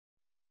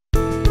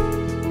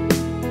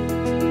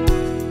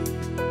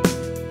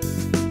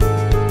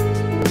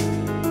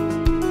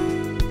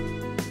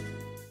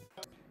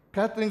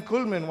Catherine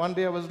Kuhlman, one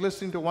day I was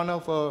listening to one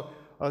of her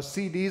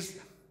CDs,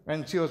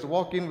 and she was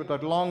walking with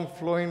that long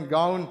flowing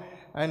gown,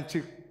 and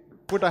she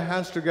put her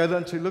hands together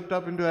and she looked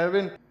up into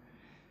heaven,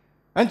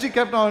 and she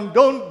kept on,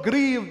 "Don't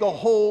grieve the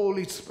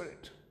Holy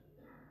Spirit."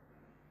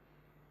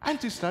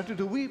 And she started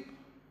to weep.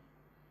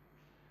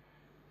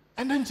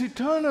 And then she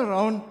turned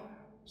around,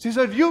 she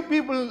said, "You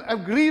people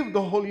have grieved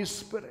the Holy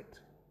Spirit."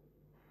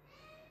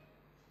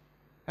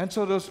 And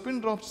so there was pin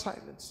drop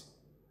silence.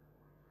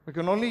 We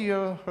can only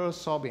hear her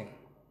sobbing.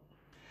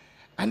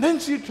 And then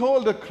she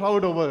told the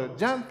crowd over,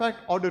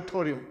 jam-packed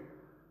auditorium,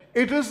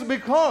 "It is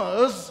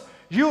because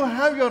you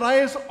have your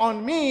eyes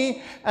on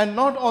me and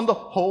not on the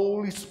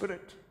Holy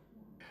Spirit."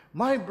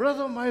 My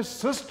brother, my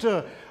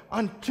sister,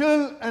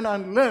 until and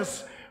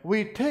unless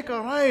we take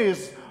our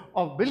eyes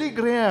of Billy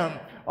Graham,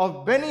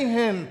 of Benny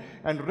Hinn,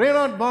 and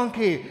Reinhard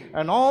Bonnke,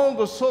 and all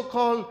the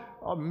so-called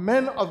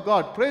men of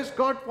God, praise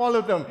God for all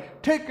of them.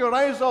 Take your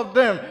eyes off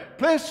them.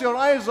 Place your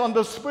eyes on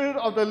the Spirit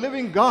of the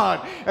living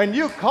God, and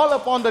you call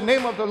upon the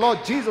name of the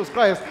Lord Jesus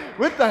Christ.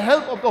 With the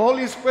help of the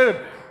Holy Spirit,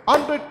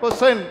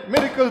 100%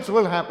 miracles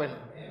will happen.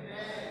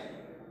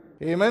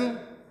 Amen. Amen.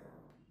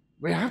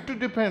 We have to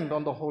depend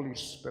on the Holy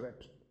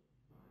Spirit.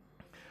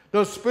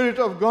 The Spirit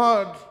of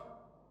God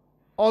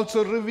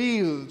also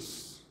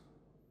reveals.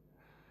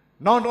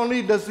 Not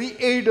only does He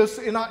aid us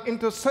in our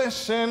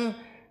intercession,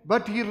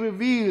 but He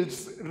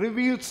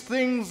reveals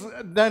things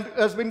that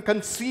has been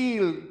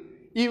concealed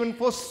even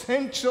for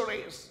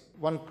centuries.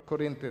 1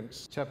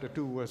 Corinthians chapter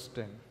 2 verse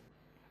 10.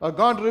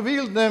 God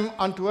revealed them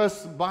unto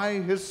us by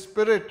His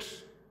Spirit.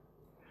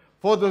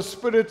 For the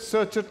Spirit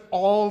searcheth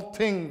all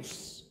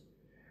things,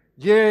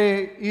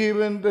 yea,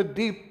 even the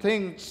deep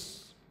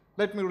things.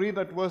 Let me read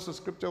that verse of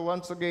scripture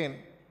once again.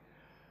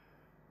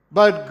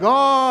 But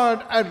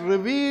God had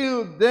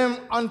revealed them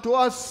unto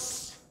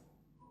us.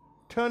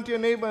 Turn to your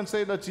neighbor and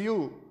say, "That's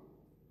you."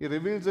 He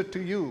reveals it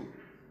to you.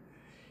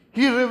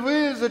 He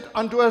reveals it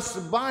unto us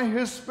by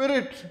His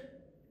Spirit.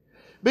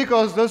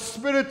 Because the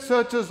Spirit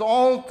searches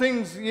all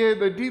things, yea,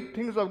 the deep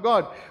things of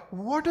God.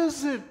 What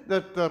is it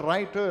that the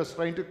writer is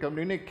trying to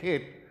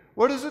communicate?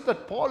 What is it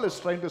that Paul is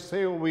trying to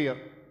say over here?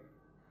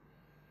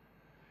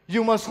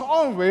 You must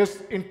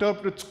always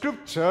interpret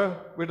Scripture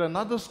with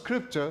another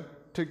Scripture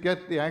to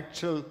get the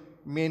actual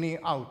meaning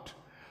out.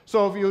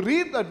 So if you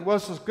read that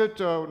verse of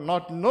Scripture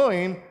not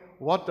knowing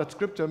what that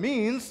Scripture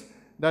means,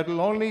 that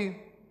will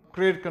only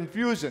create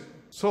confusion.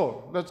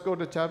 So let's go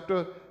to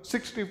chapter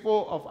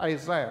 64 of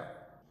Isaiah.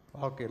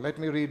 Okay, let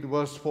me read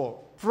verse 4.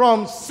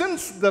 From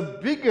since the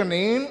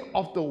beginning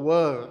of the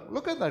world.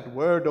 Look at that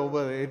word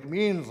over there. It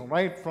means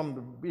right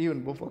from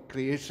even before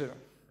creation.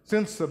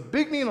 Since the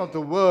beginning of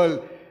the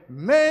world,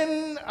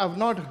 men have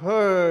not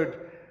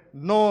heard,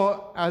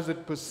 nor as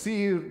it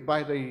perceived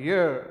by the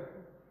ear,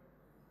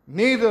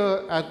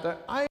 neither at the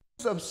eyes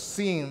have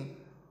seen,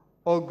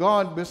 O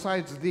God,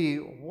 besides Thee,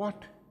 what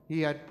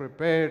He had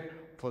prepared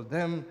for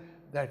them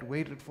that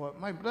waited for it.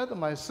 My brother,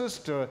 my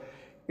sister,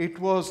 it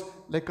was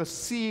like a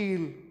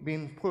seal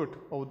being put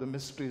over the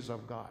mysteries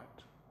of God.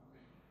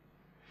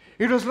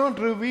 It was not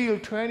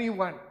revealed to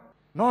anyone,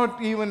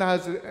 not even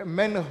as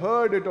men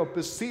heard it or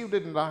perceived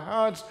it in their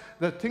hearts,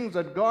 the things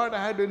that God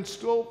had in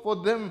store for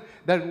them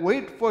that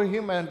wait for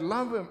Him and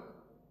love Him.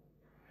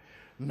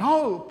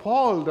 Now,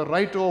 Paul, the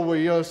writer over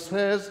here,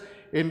 says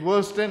in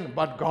verse 10,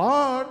 but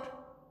God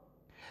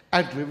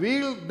had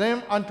revealed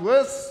them unto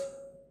us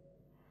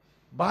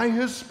by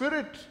His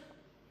Spirit.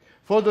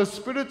 For the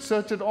Spirit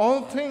searcheth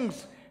all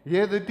things,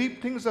 yea, the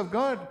deep things of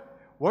God.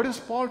 What is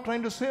Paul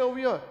trying to say over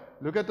here?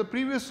 Look at the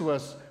previous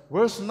verse,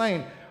 verse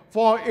 9.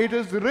 For it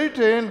is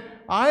written,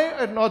 eye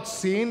had not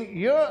seen,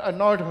 ear had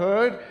not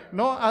heard,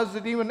 nor has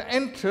it even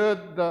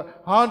entered the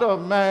heart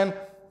of man,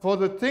 for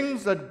the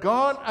things that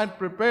God had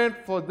prepared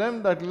for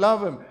them that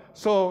love Him.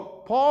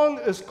 So Paul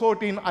is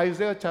quoting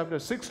Isaiah chapter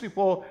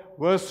 64,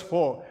 verse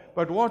 4.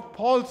 But what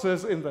Paul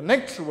says in the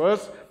next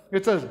verse,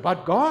 it says,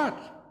 but God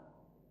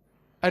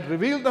had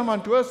revealed them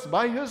unto us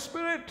by His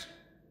Spirit.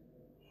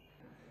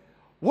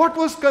 What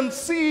was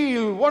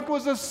concealed? What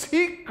was a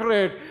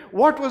secret?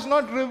 What was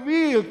not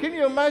revealed? Can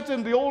you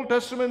imagine the Old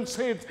Testament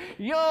saints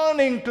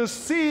yearning to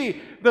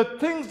see the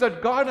things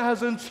that God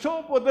has in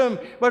store for them,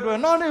 but were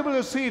not able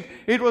to see it?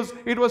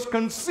 It was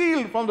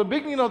concealed from the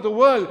beginning of the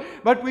world.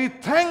 But we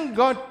thank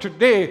God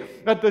today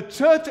that the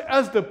church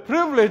has the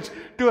privilege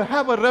to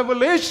have a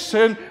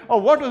revelation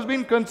of what has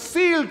been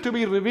concealed to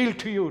be revealed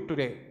to you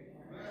today.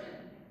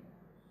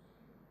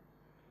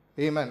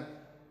 Amen.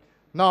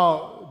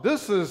 Now,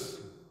 this is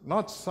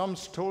not some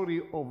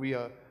story over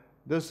here.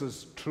 This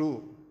is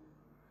true.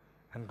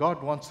 And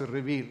God wants to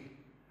reveal.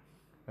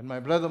 And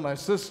my brother, my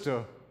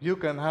sister, you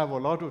can have a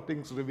lot of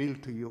things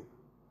revealed to you.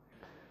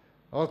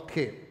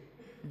 Okay.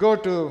 Go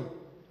to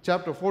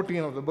chapter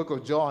 14 of the book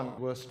of John,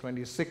 verse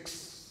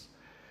 26.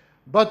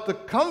 But the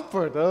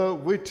Comforter,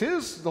 which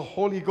is the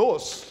Holy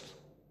Ghost,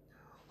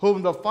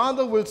 whom the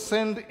Father will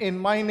send in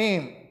my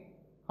name.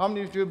 How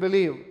many of you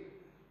believe?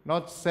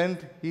 Not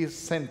sent, He is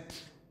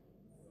sent.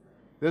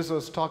 This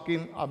was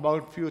talking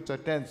about future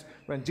tense.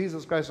 When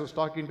Jesus Christ was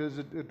talking to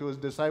his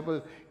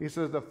disciples, he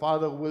says the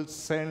Father will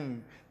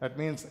send. That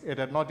means it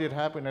had not yet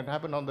happened. It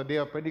happened on the day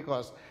of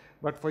Pentecost.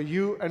 But for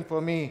you and for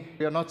me,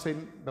 we are not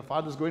saying the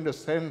Father is going to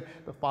send.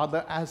 The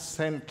Father has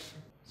sent.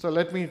 So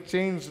let me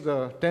change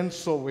the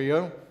tense over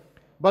here.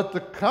 But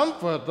the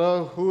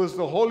Comforter, who is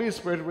the Holy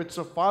Spirit, which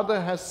the Father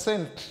has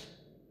sent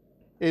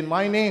in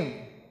my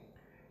name,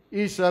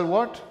 he shall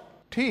what?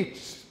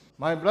 Teach.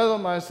 My brother,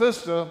 my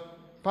sister,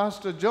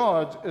 Pastor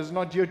George is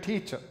not your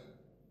teacher.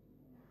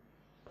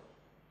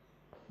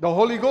 The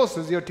Holy Ghost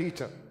is your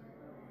teacher.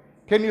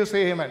 Can you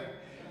say amen?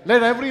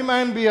 Let every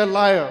man be a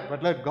liar,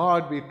 but let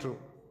God be true.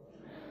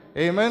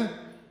 Amen?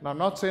 Now, I'm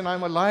not saying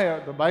I'm a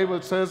liar. The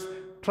Bible says,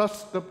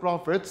 trust the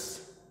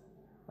prophets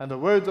and the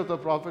words of the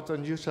prophets,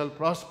 and you shall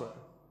prosper.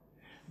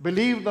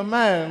 Believe the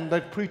man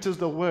that preaches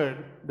the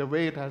word the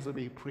way it has to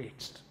be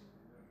preached.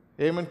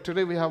 Amen.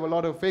 Today we have a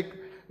lot of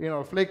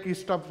flaky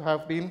stuff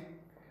happening.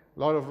 A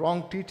lot of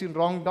wrong teaching,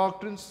 wrong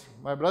doctrines.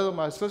 My brother,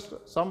 my sister,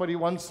 somebody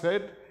once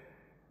said,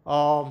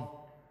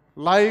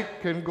 light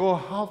can go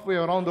halfway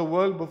around the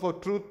world before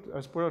truth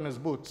has put on his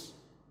boots.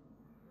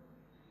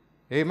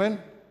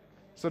 Amen?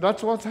 So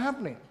that's what's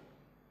happening.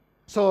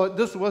 So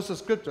this verse of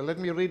scripture, let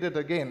me read it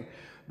again.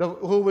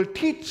 Who will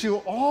teach you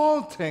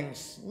all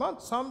things,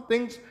 not some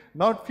things,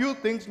 not few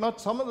things, not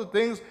some of the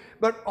things,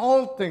 but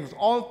all things.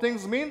 All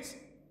things means?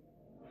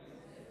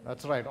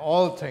 That's right,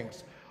 all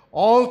things.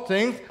 All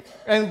things,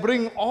 and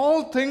bring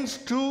all things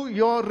to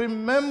your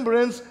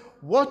remembrance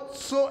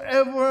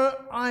whatsoever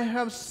I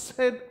have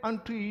said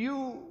unto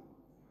you.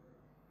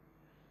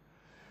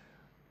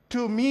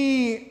 To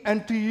me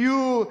and to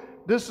you,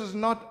 this is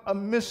not a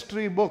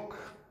mystery book.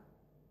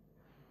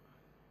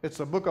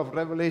 It's a book of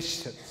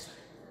revelations.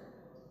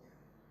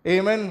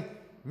 Amen.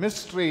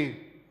 Mystery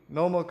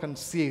no more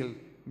concealed,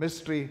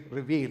 mystery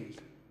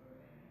revealed.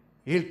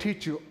 He'll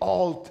teach you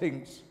all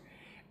things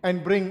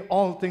and bring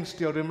all things to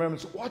your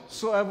remembrance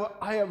whatsoever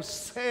I have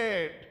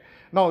said.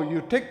 Now,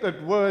 you take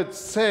that word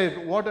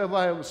said, whatever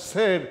I have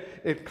said,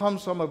 it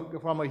comes from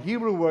a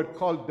Hebrew word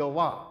called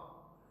davar,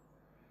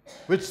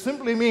 which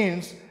simply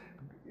means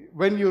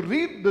when you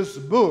read this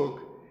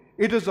book,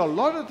 it is a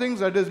lot of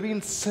things that has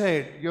been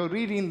said. You're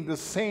reading the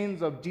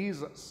sayings of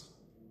Jesus.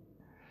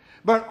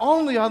 But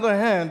on the other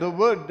hand, the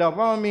word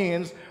davar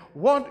means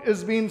what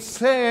is being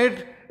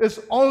said is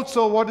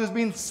also what is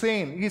being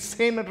saying. He's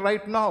saying it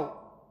right now.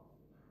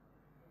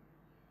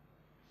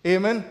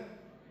 Amen.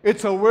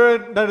 It's a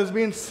word that is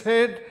being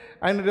said,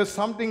 and it is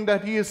something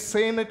that he is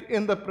saying it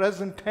in the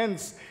present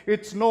tense.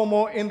 It's no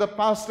more in the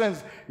past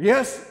tense.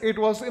 Yes, it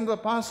was in the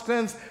past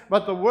tense,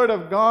 but the word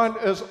of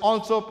God is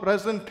also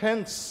present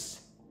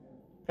tense.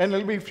 And it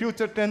will be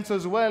future tense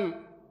as well.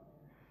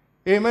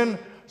 Amen.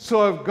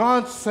 So if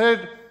God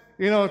said,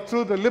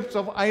 through the lips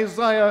of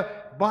Isaiah,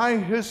 by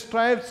his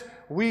stripes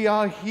we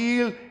are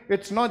healed,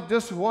 it's not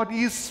just what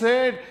he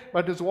said,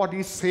 but it's what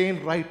he's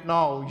saying right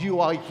now. You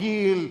are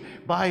healed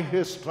by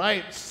his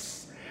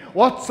stripes.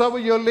 Whatsoever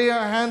you lay your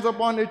hands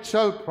upon, it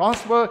shall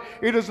prosper.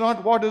 It is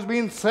not what is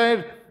being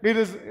said.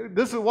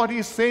 This is what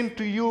he's saying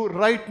to you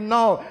right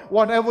now.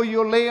 Whatever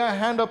you lay your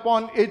hand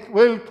upon, it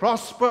will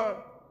prosper.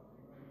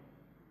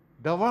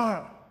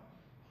 Davar.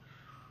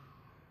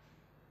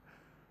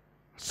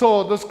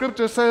 So the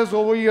scripture says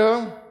over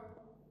here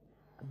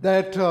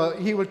that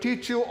he will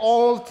teach you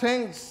all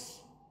things.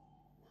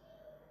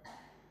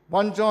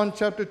 1 John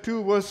chapter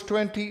 2 verse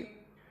 20,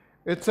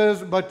 it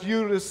says, but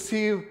you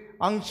receive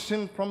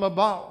unction from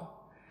above.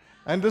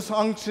 And this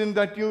unction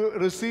that you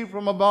receive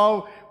from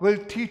above will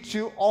teach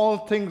you all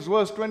things.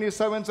 Verse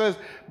 27 says,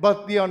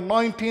 but the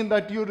anointing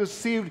that you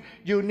received,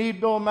 you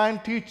need no man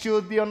teach you.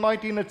 The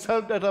anointing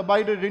itself that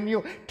abided in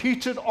you,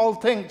 teach it all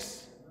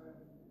things.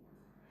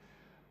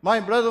 My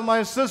brother,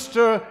 my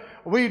sister,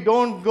 we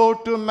don't go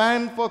to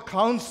man for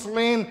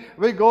counseling.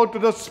 We go to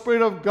the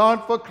Spirit of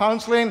God for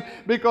counseling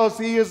because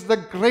he is the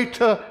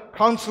greater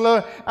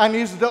counselor and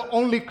he's the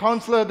only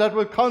counselor that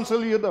will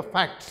counsel you the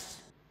facts.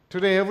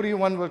 Today,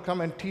 everyone will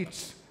come and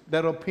teach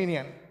their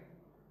opinion,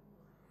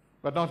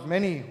 but not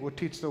many will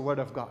teach the Word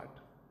of God.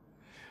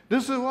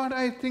 This is what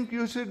I think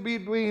you should be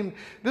doing.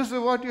 This is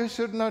what you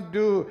should not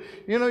do.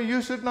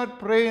 You should not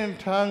pray in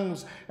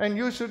tongues, and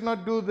you should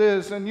not do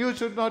this, and you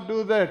should not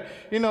do that.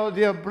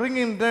 They are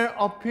bringing their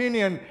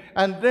opinion,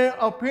 and their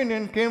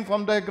opinion came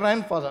from their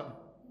grandfather.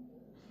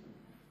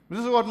 This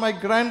is what my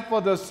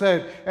grandfather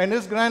said, and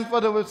his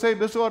grandfather will say,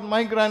 this is what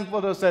my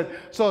grandfather said.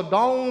 So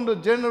down the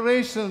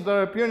generations,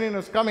 their opinion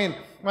is coming.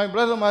 My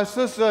brother, my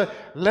sister,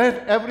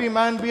 let every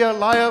man be a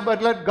liar,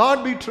 but let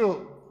God be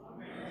true.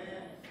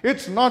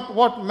 It's not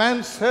what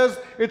man says.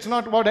 It's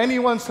not what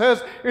anyone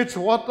says. It's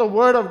what the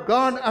Word of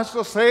God has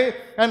to say.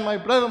 And my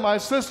brother, my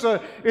sister,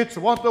 it's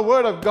what the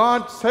Word of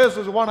God says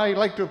is what I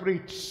like to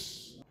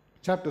preach.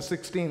 Chapter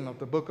 16 of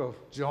the book of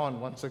John,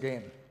 once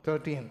again,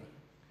 13.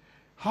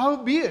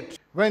 Howbeit,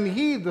 when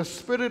he, the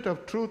Spirit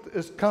of truth,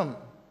 is come,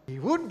 he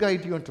would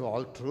guide you into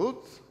all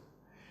truth.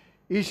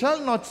 He shall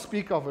not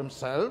speak of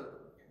himself,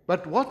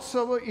 but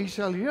whatsoever he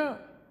shall hear,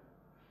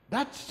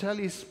 that shall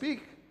he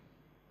speak.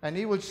 and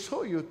he will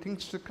show you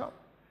things to come.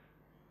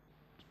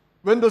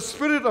 When the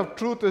Spirit of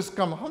truth is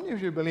come, how many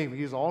of you believe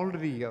he is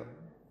already here?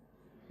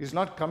 He's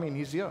not coming,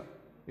 he's here.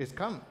 He's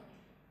come.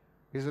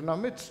 He's in our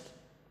midst.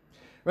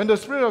 When the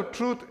Spirit of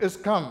truth is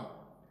come,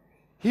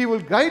 he will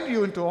guide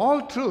you into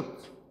all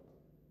truth.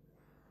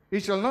 He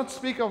shall not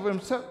speak of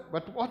himself,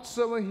 but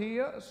whatsoever he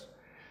hears.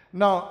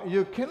 Now,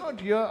 you cannot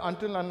hear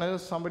until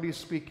unless somebody is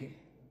speaking.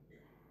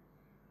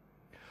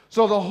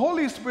 So the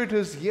Holy Spirit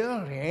is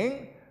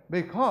hearing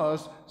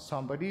because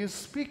somebody is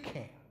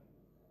speaking.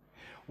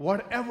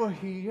 Whatever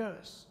he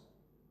hears.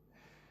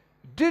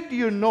 Did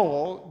you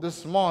know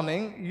this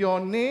morning your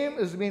name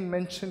is being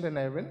mentioned in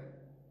heaven?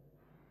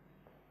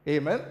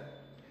 Amen.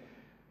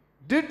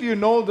 Did you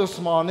know this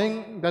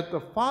morning that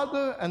the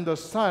Father and the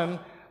Son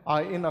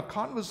are in a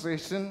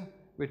conversation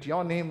with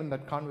your name in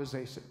that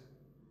conversation?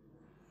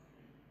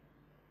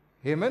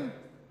 Amen.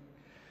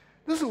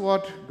 This is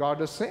what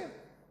God is saying.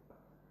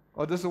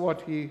 Or this is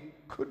what he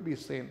could be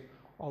saying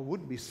or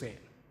would be saying.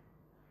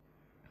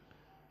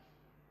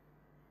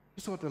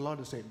 This is what the Lord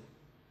is saying.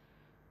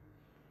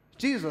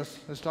 Jesus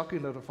is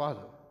talking to the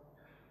Father.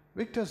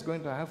 Victor is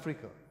going to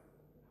Africa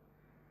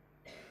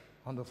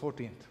on the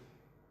 14th.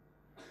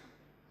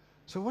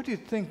 So what do you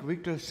think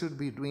Victor should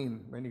be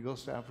doing when he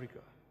goes to Africa?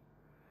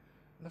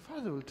 And the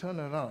Father will turn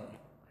around.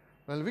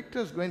 Well, Victor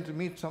is going to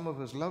meet some of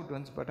his loved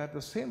ones, but at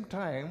the same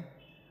time,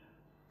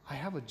 I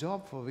have a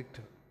job for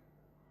Victor.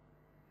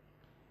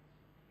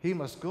 He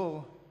must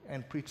go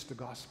and preach the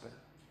gospel.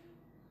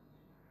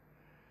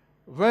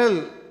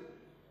 Well,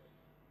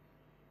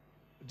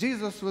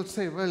 Jesus will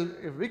say, well,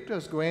 if Victor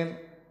is going,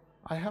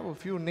 I have a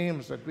few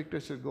names that Victor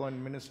should go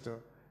and minister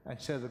and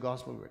share the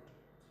gospel with.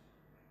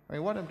 I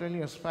mean, what I'm telling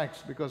you is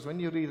facts, because when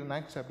you read in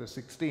Acts chapter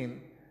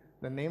 16,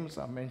 the names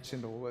are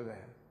mentioned over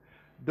there.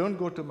 Don't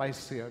go to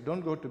Mysia.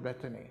 Don't go to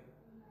Bethany.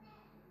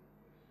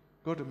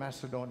 Go to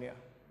Macedonia.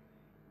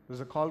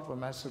 There's a call for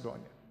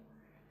Macedonia.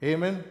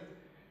 Amen.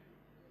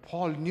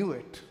 Paul knew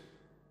it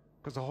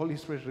because the Holy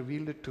Spirit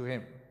revealed it to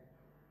him.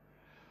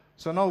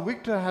 So now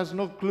Victor has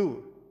no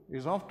clue.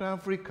 He's off to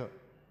Africa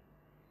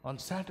on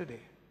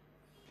Saturday.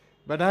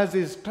 But as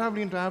he's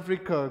traveling to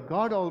Africa,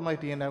 God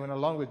Almighty in heaven,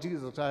 along with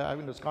Jesus, are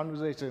having this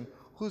conversation.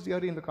 Who's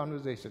hearing the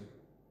conversation?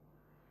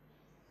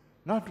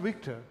 Not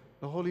Victor,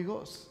 the Holy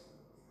Ghost.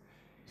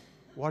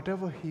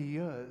 Whatever he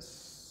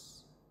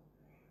hears,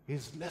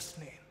 he's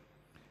listening.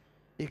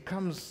 He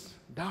comes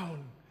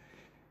down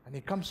and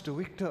he comes to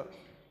Victor.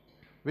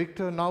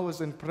 Victor now is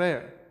in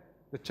prayer.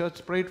 The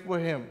church prayed for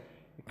him.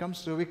 He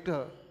comes to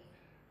Victor.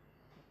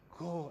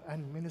 Go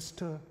and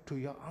minister to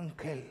your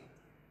uncle.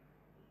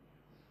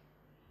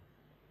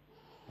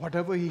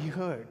 Whatever he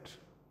heard,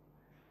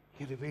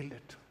 he revealed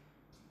it.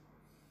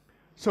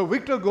 So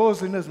Victor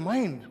goes in his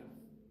mind.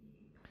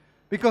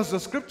 Because the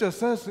scripture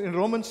says in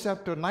Romans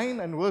chapter 9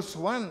 and verse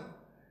 1,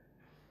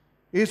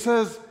 it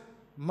says,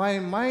 my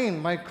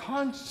mind, my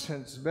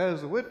conscience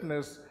bears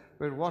witness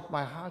with what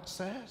my heart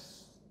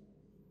says.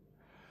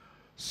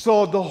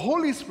 So the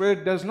Holy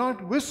Spirit does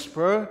not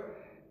whisper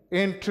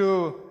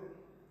into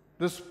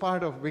this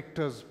part of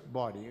Victor's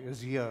body,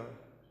 his ear.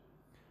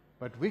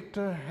 But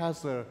Victor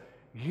has a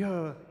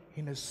ear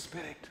in his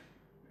spirit.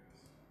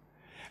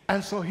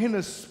 And so in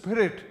his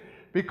spirit,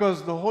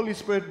 because the Holy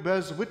Spirit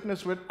bears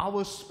witness with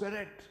our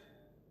spirit,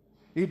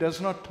 he does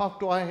not talk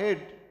to our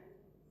head.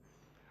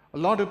 A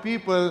lot of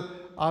people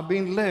are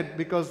being led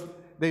because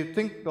they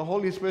think the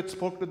Holy Spirit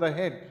spoke to the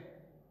head.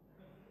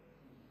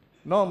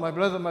 No, my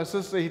brother, my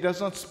sister, he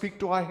does not speak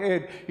to our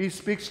head. He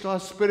speaks to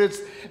our spirits,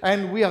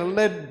 and we are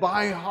led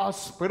by our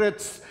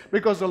spirits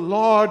because the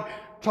Lord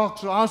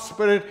talks to our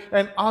spirit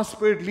and our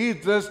spirit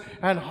leads us.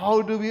 And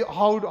how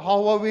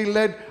are we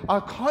led?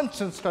 Our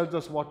conscience tells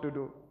us what to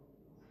do.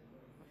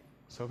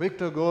 So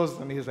Victor goes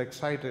and he's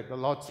excited. The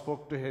Lord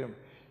spoke to him.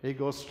 He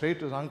goes straight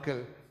to his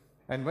uncle.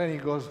 And when he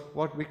goes,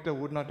 what Victor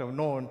would not have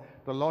known,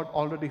 the Lord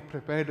already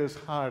prepared his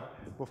heart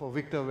before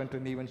Victor went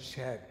and even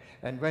shared.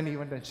 And when he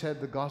went and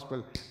shared the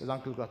gospel, his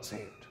uncle got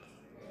saved.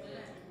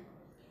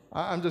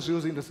 I'm just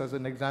using this as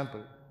an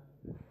example.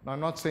 Now, I'm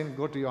not saying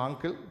go to your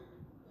uncle,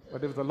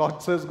 but if the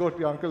Lord says go to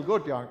your uncle, go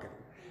to your uncle.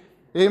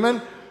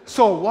 Amen?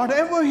 So,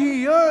 whatever he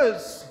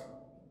hears,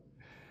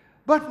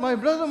 but my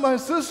brother, my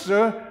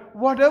sister,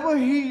 whatever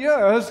he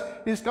hears,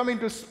 he's coming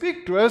to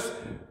speak to us,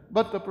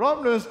 but the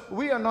problem is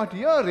we are not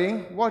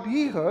hearing what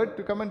he heard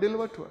to come and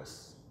deliver to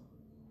us.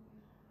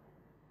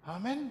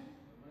 Amen?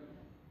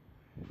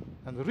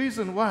 And the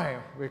reason why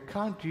we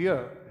can't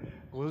hear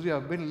is we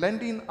have been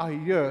lending our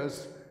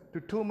ears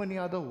to too many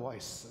other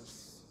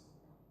voices.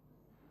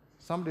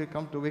 Somebody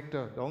come to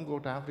Victor, don't go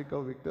to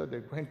Africa, Victor, they're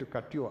going to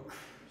cut you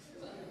off.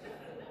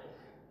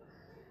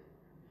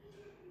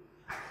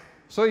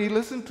 So he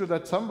listened to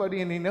that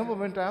somebody and he never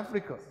went to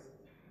Africa.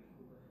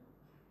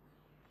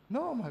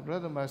 No, my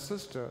brother, my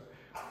sister,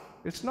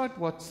 it's not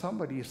what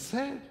somebody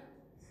said.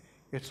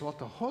 It's what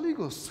the Holy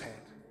Ghost said.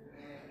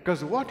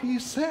 Because what he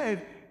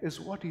said is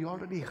what he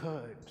already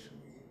heard.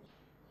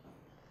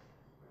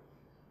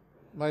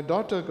 My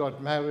daughter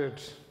got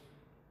married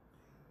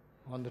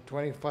on the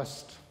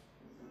 21st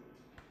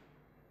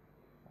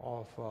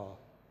of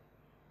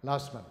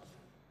last month.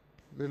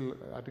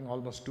 I think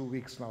almost 2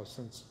 weeks now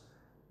since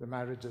the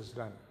marriage is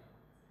done.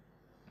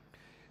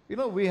 You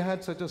know, we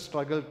had such a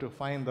struggle to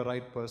find the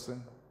right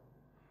person.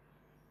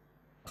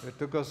 It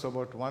took us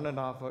about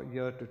 1.5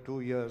 years to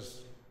 2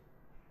 years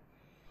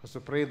for us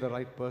to pray the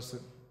right person.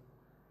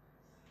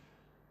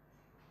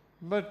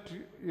 But,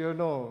 you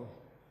know,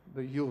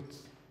 the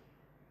youth,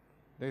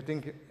 they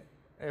think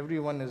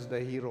everyone is the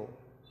hero.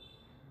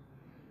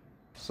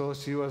 So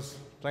she was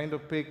trying to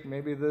pick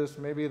maybe this,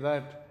 maybe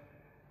that.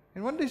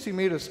 And one day she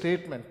made a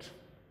statement,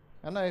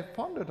 and I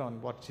pondered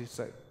on what she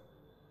said.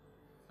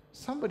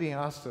 Somebody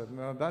asked her,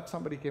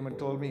 somebody came and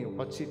told me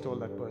what she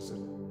told that person.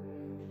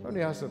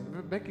 Somebody asked her,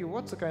 Becky,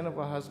 what's the kind of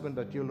a husband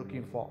that you're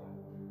looking for?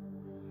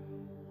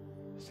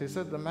 She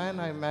said, the man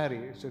I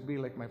marry should be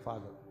like my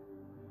father.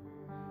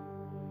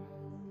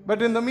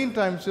 But in the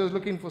meantime, she was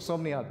looking for so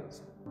many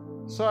others.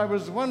 So I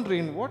was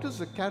wondering, what is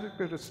the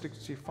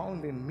characteristics she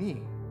found in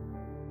me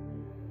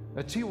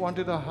that she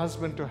wanted her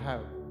husband to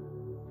have?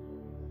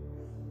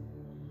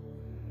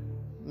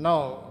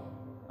 Now,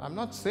 I'm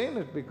not saying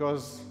it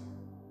because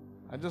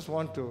I just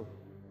want to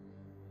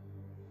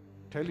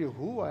tell you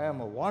who I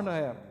am or what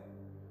I am.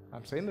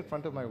 I'm saying it in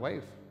front of my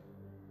wife.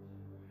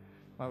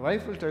 My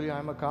wife will tell you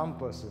I'm a calm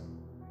person.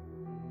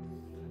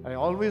 I've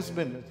always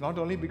been. It's not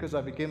only because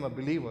I became a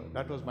believer.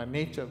 That was my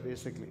nature,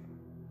 basically.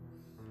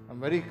 I'm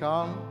very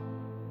calm.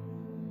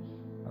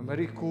 I'm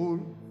very cool.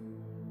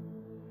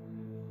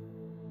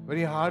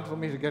 Very hard for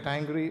me to get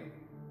angry.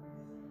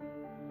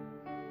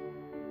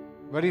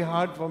 Very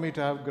hard for me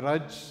to have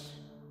grudge.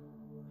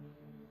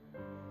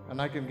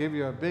 And I can give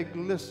you a big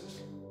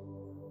list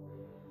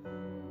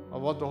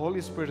of what the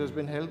Holy Spirit has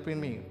been helping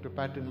me to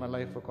pattern my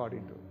life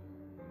according to.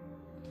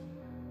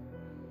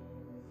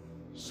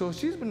 So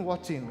she's been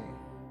watching me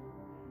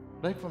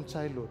right from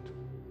childhood.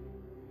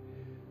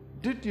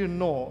 Did you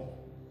know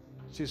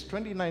she's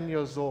 29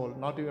 years old?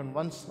 Not even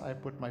once I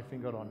put my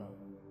finger on her.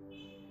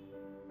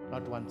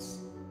 Not once.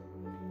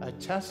 I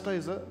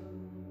chastise her.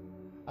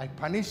 I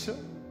punish her.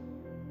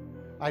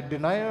 I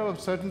deny her of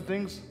certain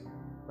things,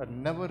 but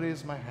never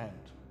raise my hand.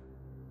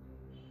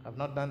 I've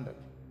not done that.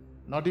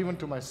 Not even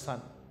to my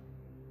son.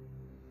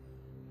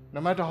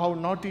 No matter how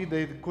naughty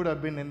they could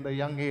have been in the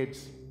young age,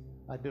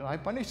 I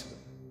punished them.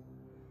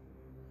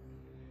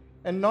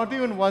 And not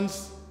even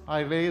once I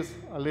raised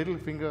a little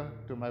finger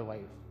to my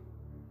wife.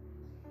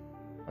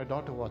 My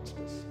daughter watched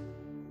this.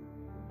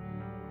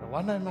 The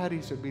one I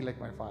marry should be like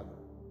my father.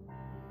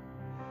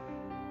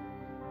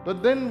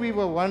 But then we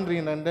were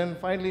wondering, and then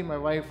finally my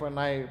wife and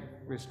I,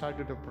 we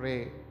started to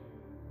pray.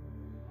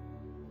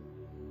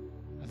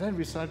 And then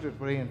we started to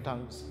pray in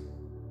tongues.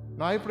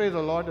 Now I pray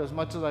the Lord as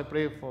much as I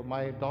pray for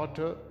my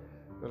daughter.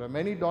 There are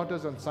many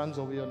daughters and sons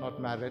over here not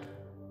married.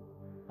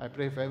 I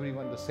pray for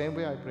everyone the same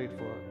way I prayed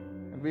for her.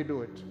 And we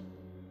do it.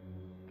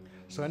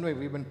 So anyway,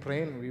 we've been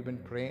praying,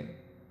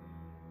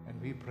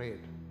 and we prayed.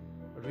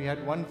 But we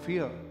had one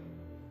fear.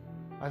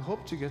 I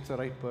hope she gets the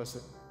right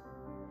person.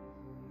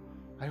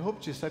 I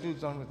hope she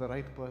settles down with the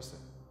right person.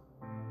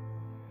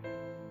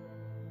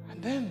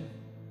 And then,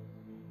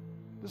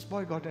 this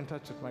boy got in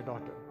touch with my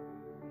daughter.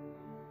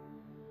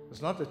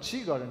 It's not that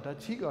she got in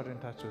touch, he got in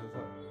touch with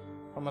her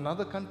from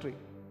another country.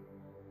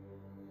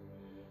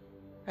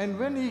 And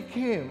when he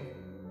came,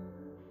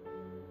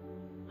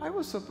 I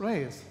was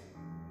surprised.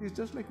 He's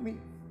just like me.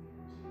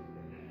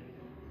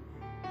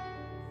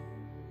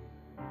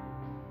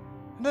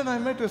 And then I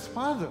met his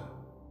father.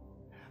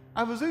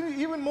 I was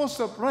even more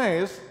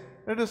surprised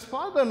that his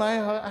father and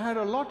I had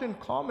a lot in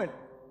common.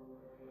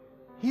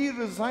 He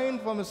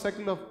resigned from a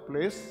secular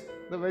place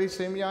the very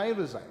same year I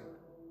resigned.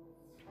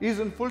 He's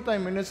in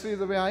full-time ministry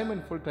the way I'm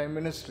in full-time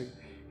ministry.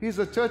 He's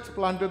a church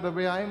planter the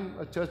way I'm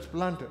a church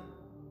planter.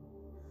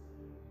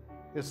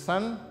 His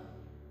son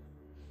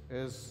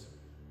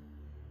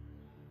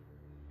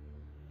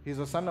he's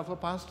a son of a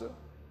pastor,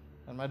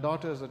 and my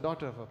daughter is a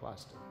daughter of a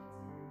pastor.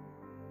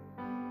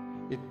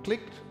 It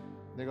clicked.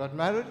 They got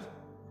married.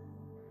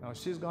 Now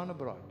she's gone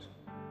abroad.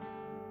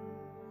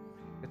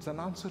 It's an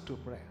answer to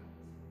prayer.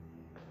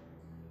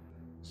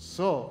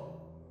 So,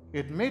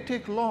 it may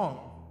take long.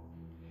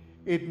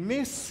 It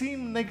may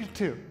seem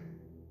negative.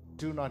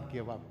 Do not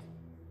give up.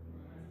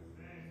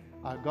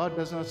 Our God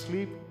does not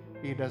sleep.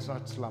 He does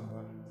not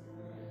slumber.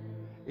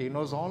 He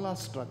knows all our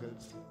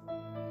struggles.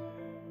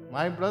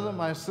 My brother,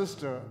 my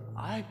sister,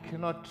 I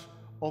cannot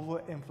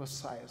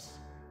overemphasize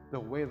the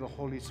way the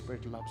Holy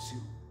Spirit loves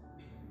you.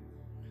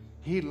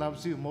 He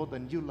loves you more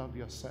than you love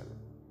yourself.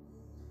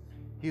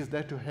 He is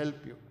there to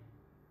help you.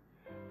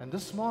 And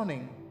this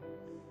morning,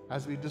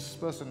 as we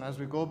disperse and as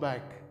we go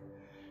back,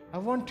 I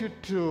want you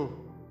to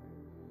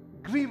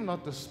grieve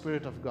not the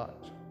Spirit of God,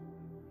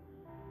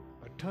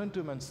 but turn to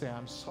Him and say,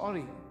 I'm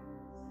sorry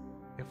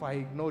if I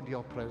ignored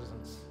your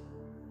presence.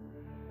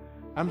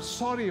 I'm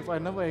sorry if I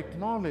never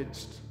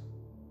acknowledged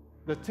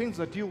the things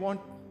that you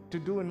want to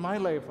do in my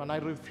life, and I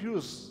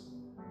refuse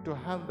to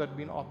have that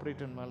been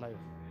operated in my life.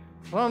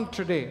 From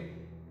today,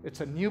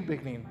 it's a new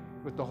beginning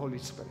with the Holy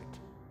Spirit.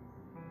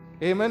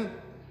 Amen.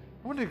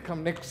 I want you to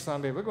come next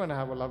Sunday. We're going to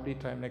have a lovely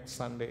time next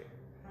Sunday.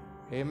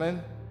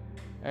 Amen.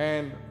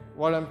 And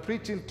while I'm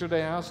preaching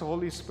today, I ask the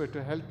Holy Spirit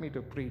to help me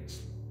to preach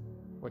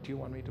what you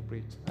want me to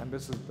preach. And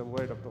this is the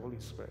word of the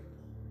Holy Spirit.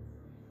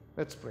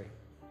 Let's pray.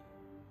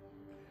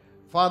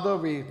 Father,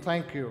 we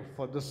thank you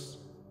for this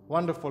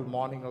wonderful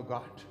morning, oh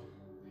God.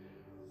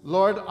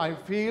 Lord, I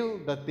feel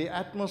that the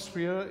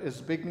atmosphere is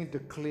beginning to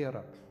clear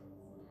up.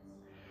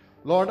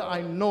 Lord,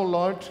 I know,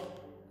 Lord,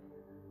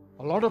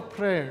 a lot of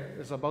prayer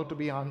is about to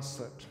be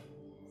answered.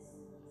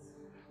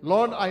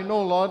 Lord, I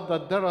know, Lord,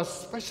 that there are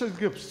special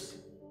gifts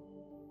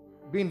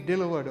being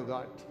delivered, oh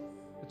God.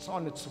 It's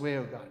on its way,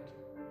 oh God.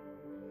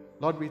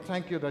 Lord, we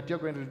thank you that you're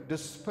going to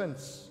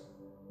dispense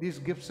these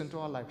gifts into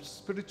our lives,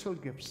 spiritual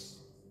gifts.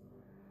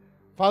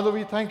 Father,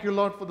 we thank you,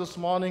 Lord, for this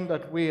morning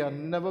that we are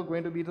never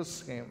going to be the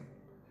same,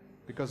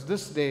 because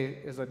this day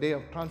is a day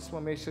of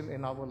transformation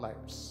in our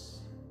lives.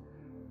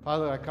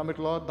 Father, I commit,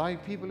 Lord, thy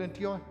people into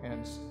your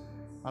hands,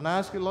 and I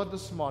ask you, Lord,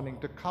 this morning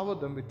to cover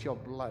them with your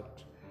blood.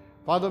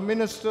 Father,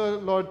 minister,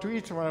 Lord, to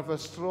each one of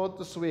us throughout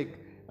this week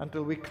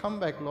until we come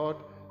back, Lord,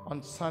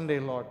 on Sunday,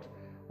 Lord,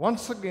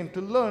 once again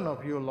to learn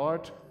of you,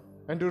 Lord,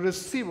 and to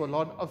receive, oh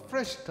Lord, a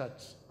fresh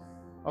touch,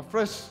 a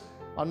fresh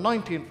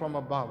anointing from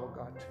above, oh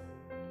God.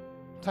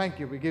 Thank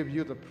you. We give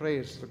you the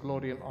praise, the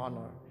glory, and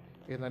honor.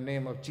 In the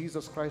name of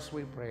Jesus Christ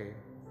we pray.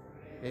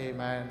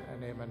 Amen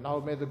and amen. Now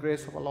may the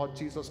grace of our Lord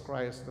Jesus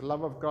Christ, the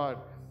love of God,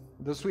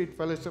 the sweet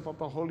fellowship of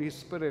the Holy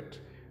Spirit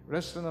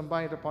rest and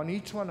abide upon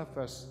each one of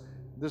us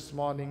this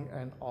morning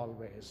and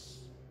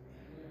always.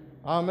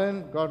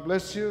 Amen. God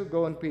bless you.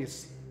 Go in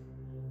peace.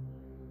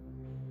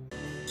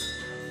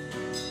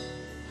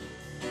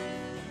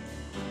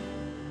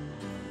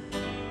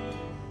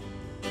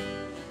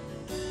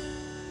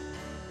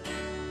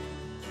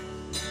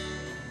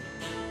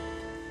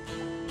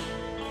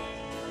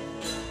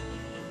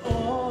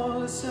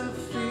 All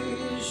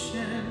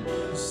sufficient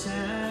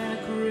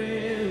sacrifice,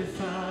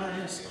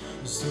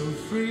 so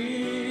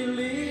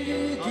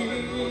freely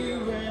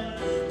given,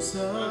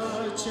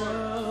 such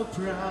a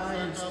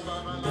price,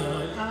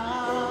 but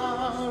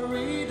our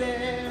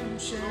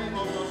redemption,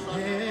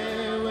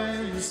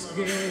 heaven's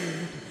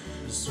gate,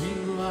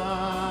 swing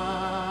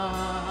wide.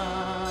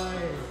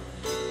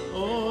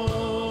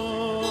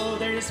 Oh,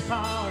 there is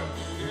power,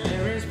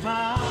 there is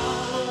power.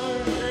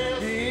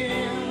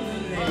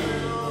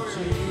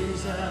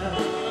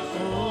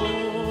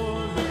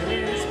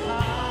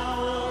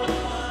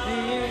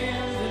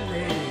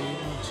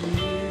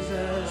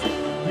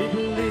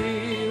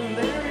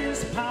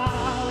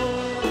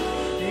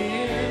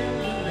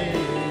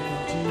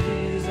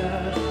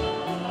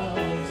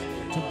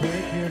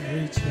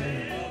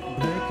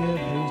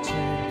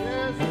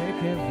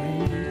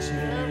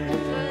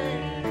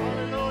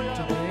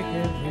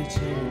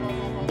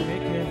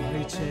 Break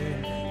every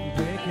chain,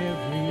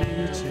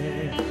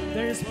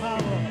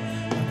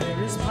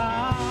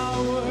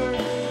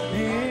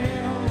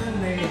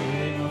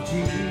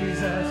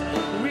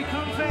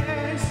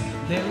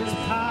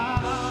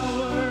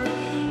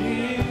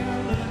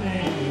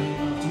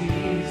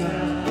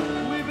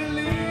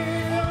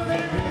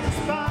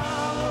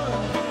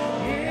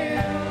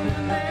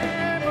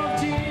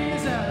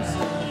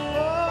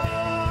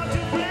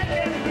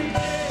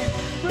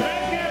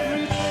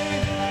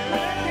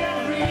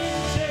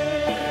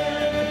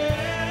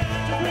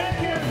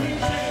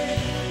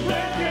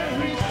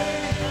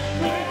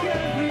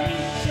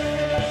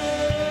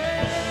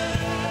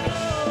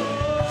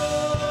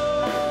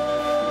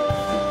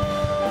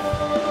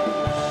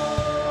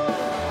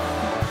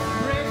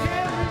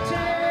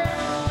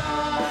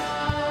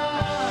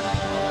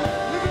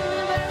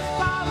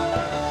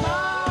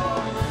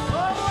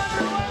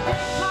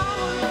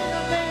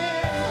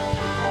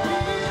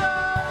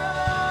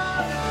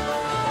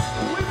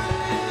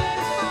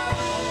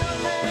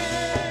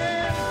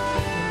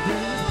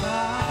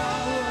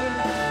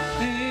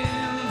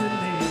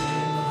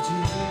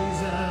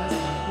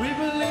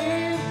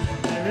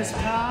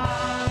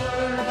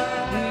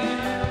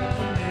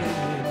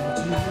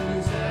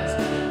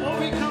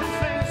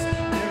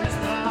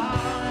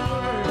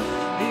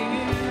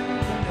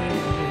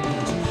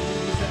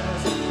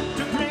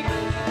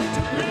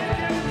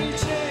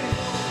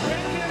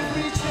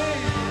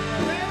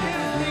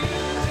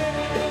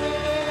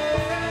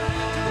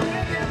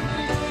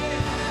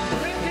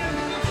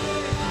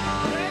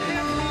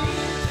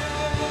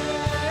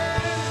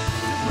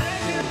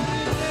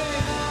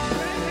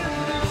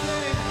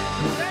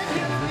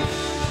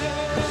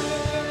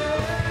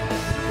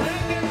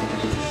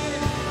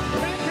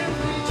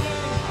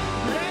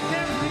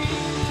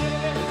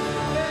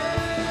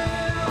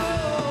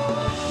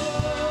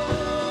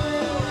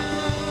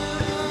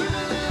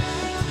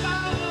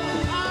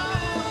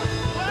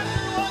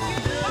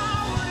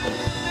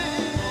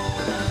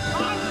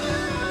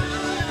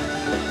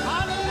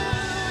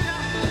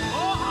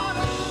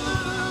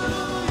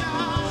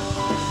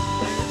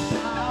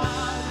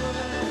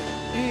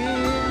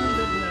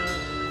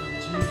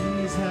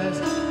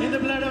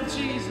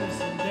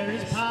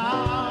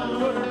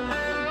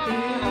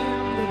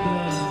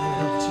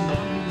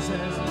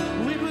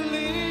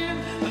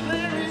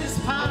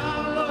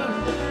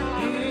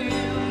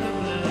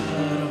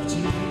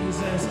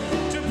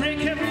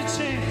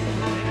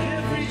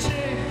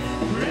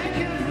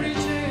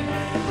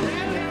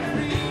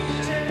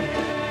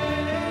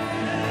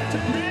 to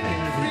break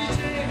every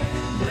chain,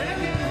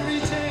 break every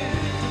chain,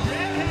 to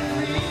break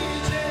every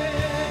chain,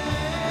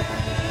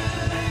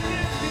 break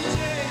every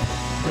chain,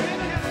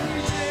 break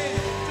every chain,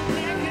 to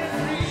break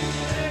every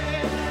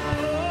chain,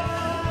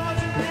 oh,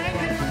 to break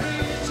every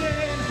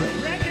chain,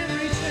 break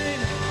every chain,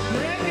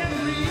 break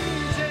every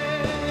chain.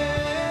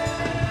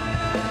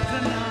 There's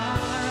an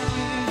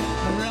army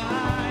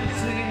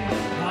rising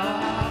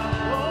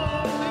up,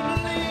 oh, we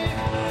believe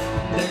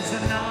there's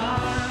an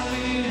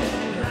army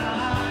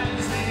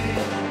rising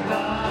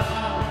up.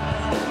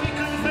 We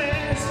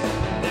confess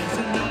there's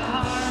an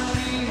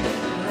army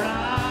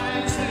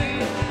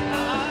rising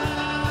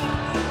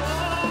up.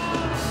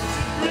 Oh,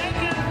 to break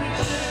every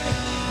chain,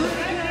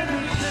 break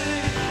every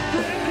chain,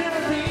 break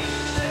every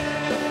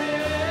chain,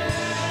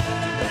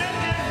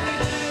 break every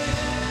chain,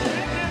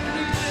 break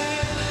every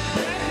chain,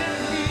 break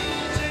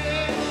every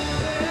chain,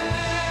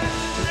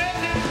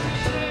 break every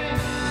chain,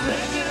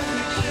 break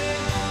every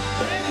chain,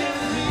 break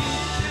every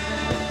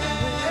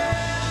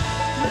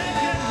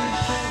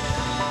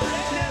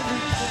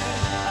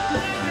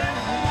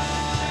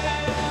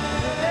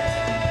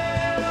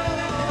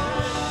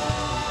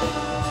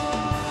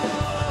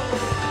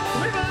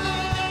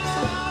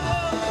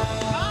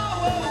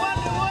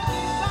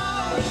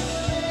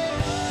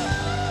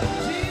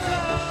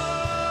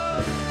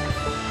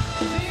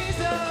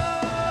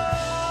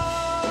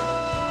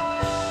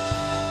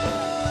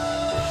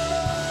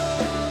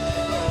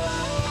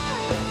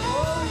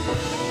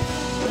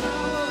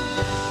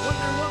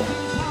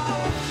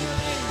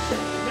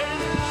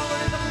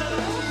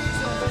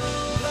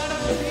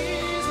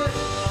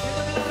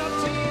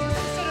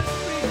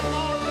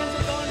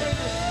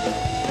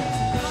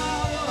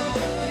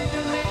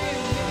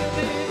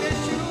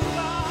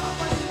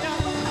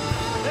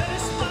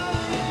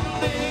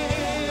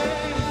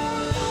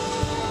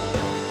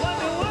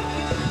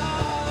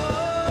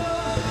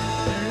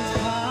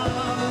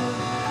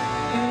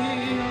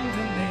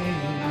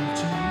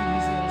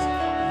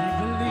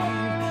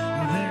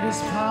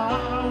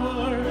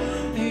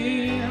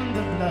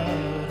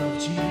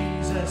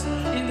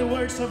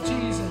of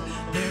Jesus,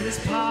 there is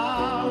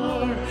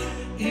power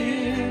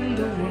in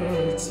the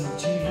words of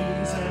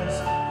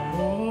Jesus.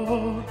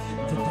 Oh,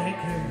 to break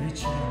every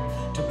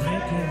chain, to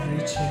break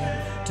every chain,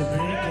 to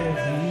break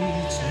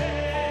every chain,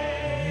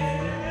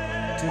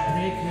 to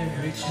break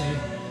every chain,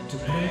 to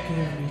break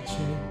every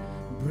chain,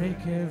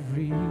 break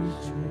every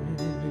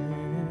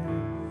chain.